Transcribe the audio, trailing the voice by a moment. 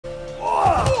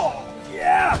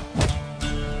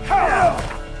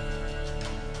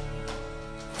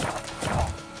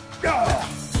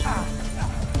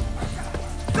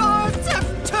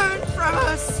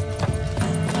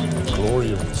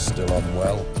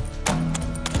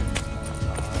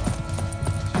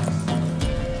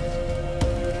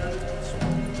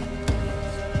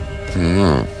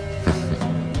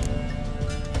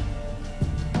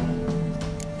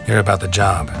Hear about the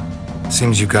job.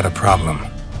 Seems you got a problem.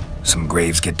 Some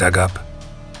graves get dug up?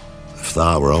 If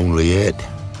that were only it.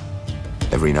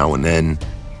 Every now and then,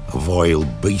 a vile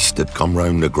beast had come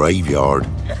round the graveyard,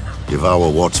 devour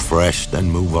what's fresh,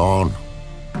 then move on.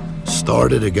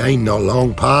 Started again not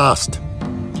long past.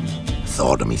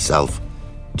 Thought to myself,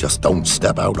 just don't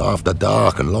step out after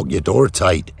dark and lock your door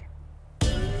tight.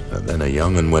 And then a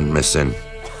young'un went missing.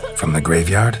 From the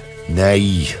graveyard?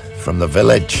 Nay, from the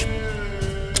village.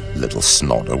 Little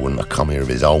snotter wouldn't have come here of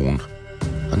his own.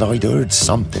 And I'd heard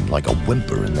something like a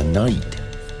whimper in the night.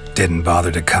 Didn't bother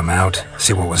to come out,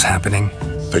 see what was happening?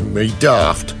 Think me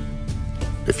daft?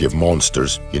 If you've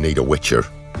monsters, you need a witcher.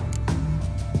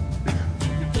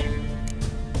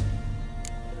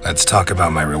 Let's talk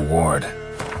about my reward.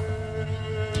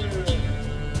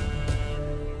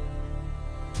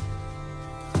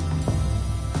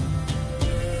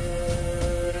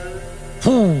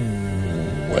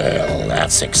 Well,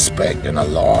 that's expecting a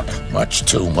lot. Much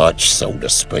too much, so to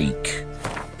speak.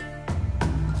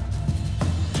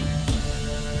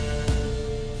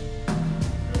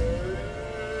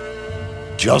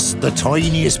 Just the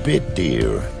tiniest bit,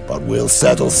 dear. But we'll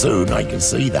settle soon, I can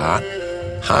see that.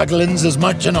 Haggling's as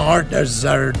much an art as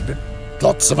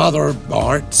lots of other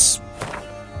arts.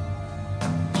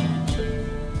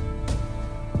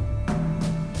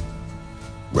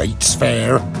 Rate's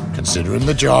fair, considering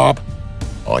the job.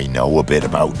 I know a bit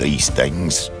about these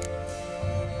things.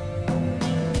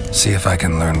 See if I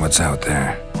can learn what's out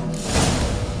there.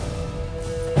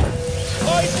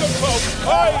 Hide them both!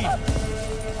 Hide!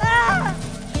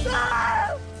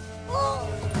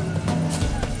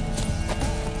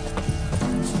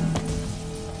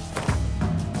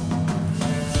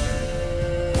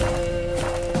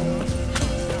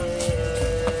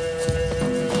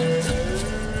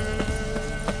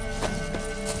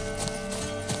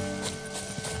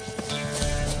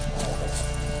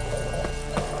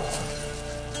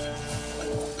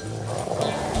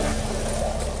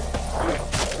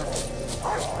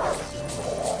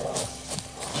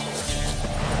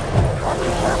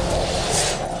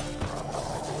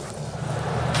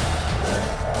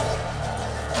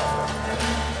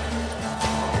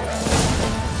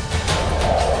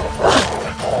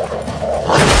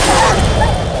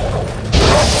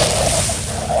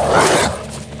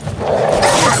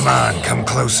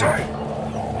 Closer.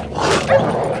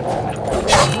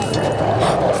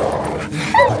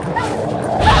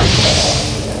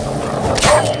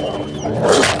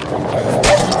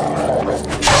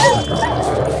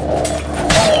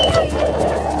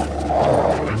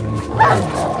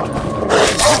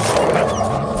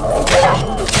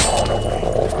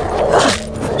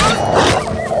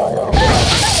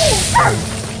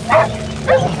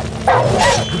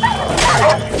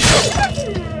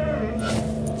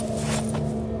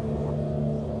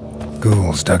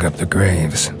 Ghouls dug up the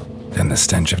graves. Then the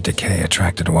stench of decay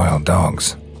attracted wild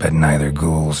dogs. But neither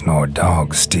ghouls nor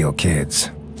dogs steal kids.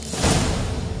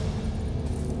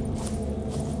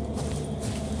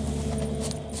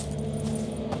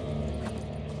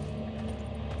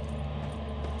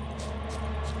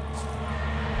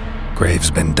 Grave's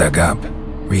been dug up.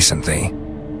 Recently.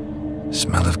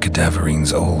 Smell of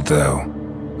cadaverine's old, though.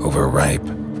 Overripe.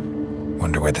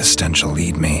 Wonder where the stench will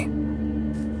lead me.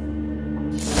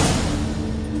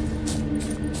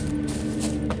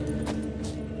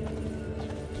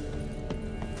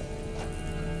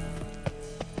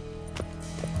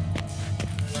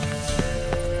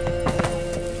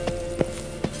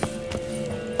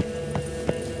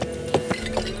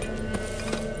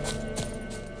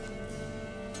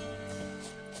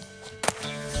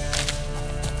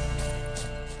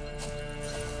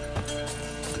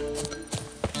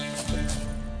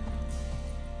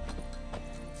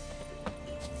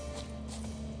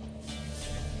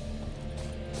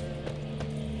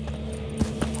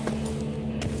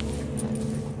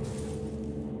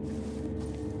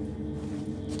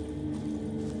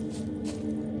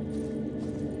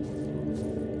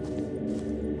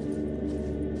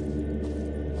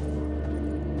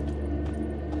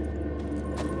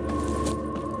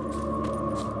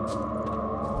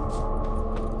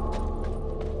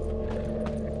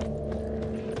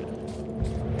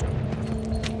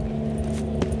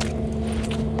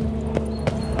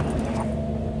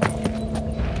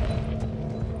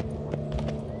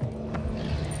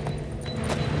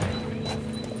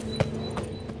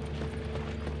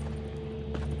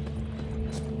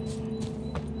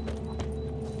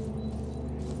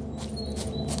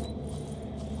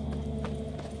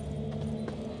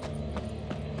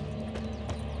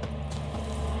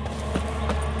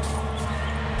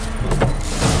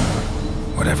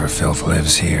 filth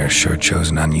lives here sure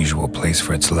chose an unusual place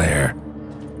for its lair.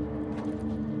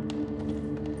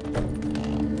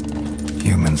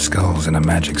 Human skulls in a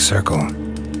magic circle.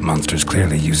 Monsters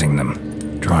clearly using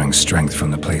them, drawing strength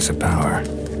from the place of power.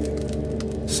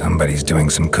 Somebody's doing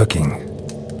some cooking.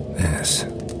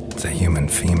 It's a human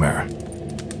femur.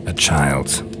 A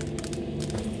child's.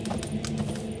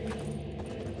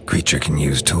 Creature can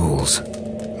use tools.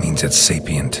 Means it's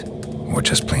sapient, or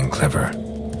just plain clever.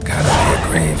 Gotta be a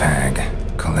grave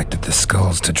hag. Collected the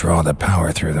skulls to draw the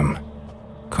power through them.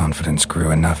 Confidence grew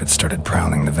enough it started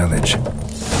prowling the village.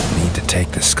 Need to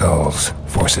take the skulls,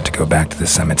 force it to go back to the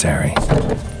cemetery.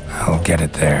 I'll get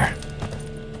it there.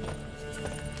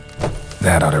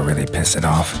 That ought to really piss it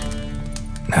off.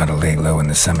 Now to lay low in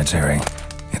the cemetery.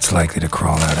 It's likely to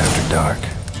crawl out after dark.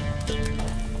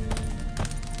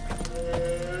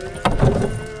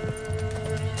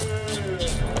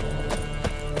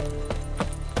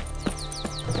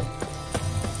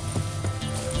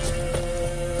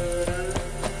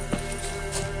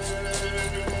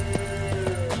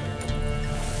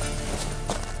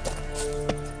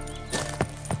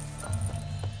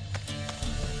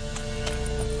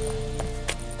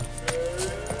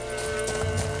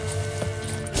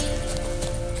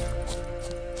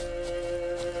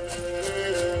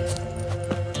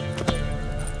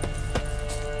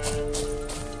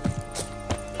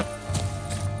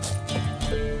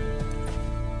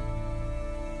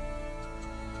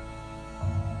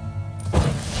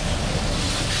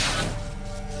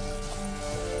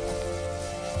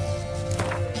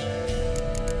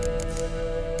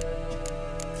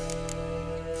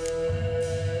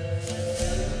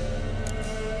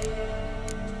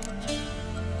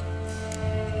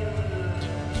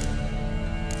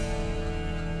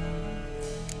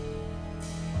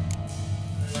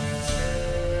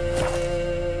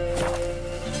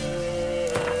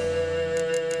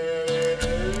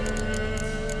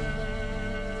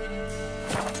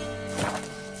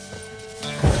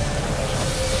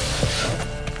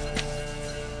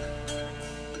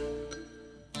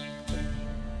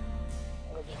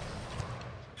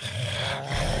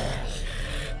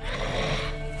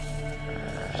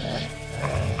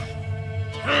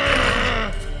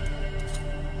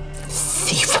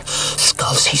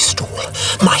 He stole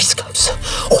my skulls,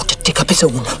 ought to dig up his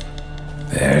own.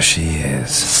 There she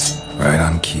is, right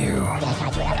on cue.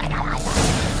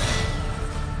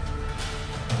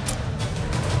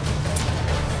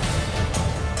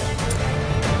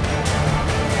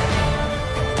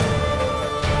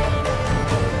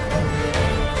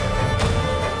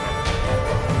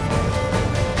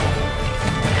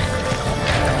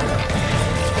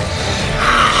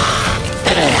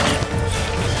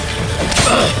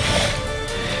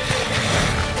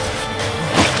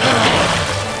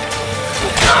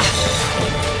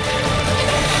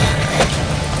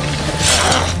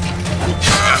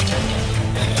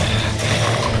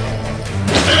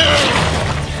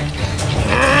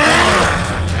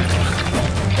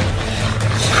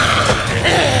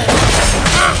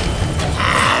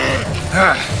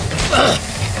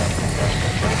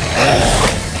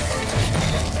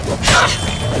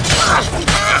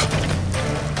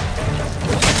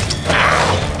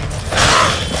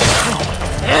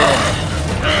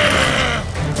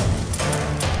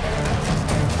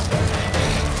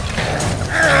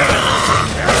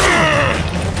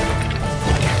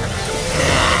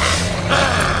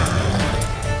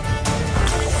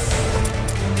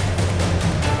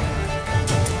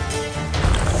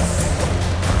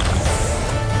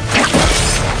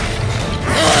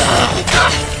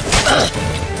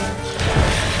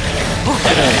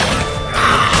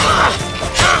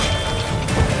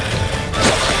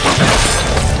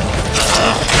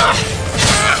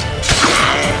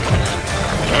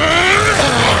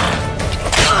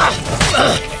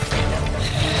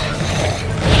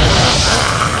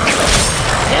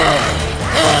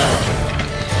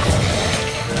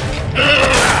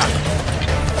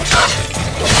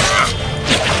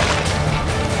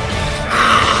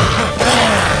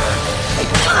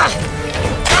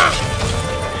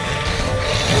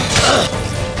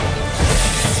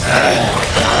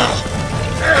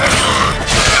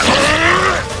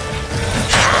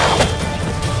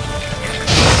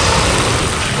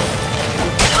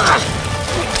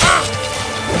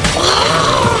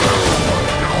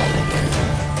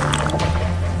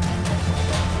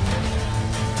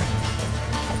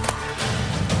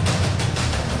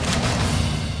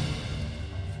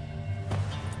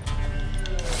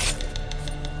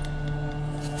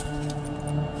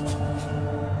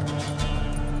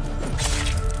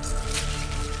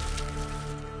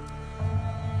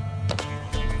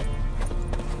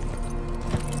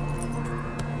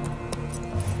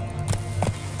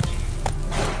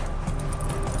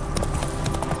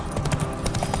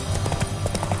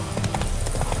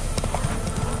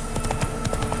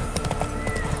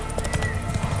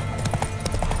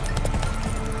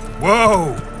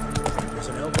 Whoa! There's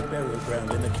an elder burial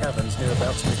ground in the caverns near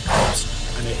about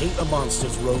McCops, and a heap of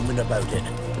monsters roaming about it.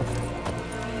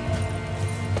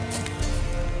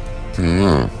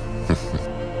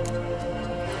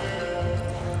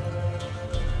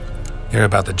 Hear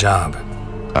about the job.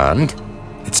 And?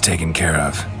 It's taken care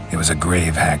of. It was a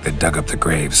grave hag that dug up the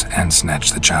graves and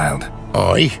snatched the child.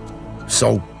 Aye?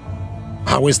 So,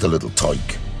 how is the little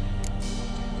tyke?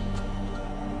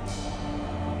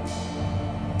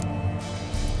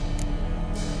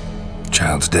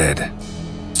 Child's dead.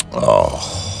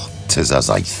 Oh, 'tis as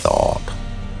I thought.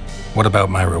 What about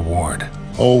my reward?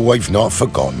 Oh, I've not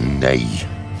forgotten, nay.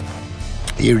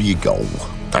 Here you go.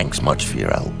 Thanks much for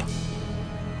your help.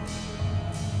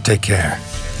 Take care.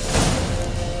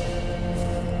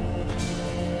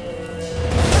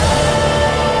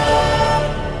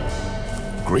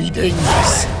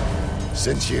 Greetings.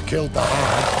 Since you killed the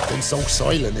hag, been so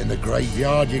silent in the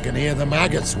graveyard you can hear the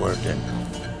maggots working.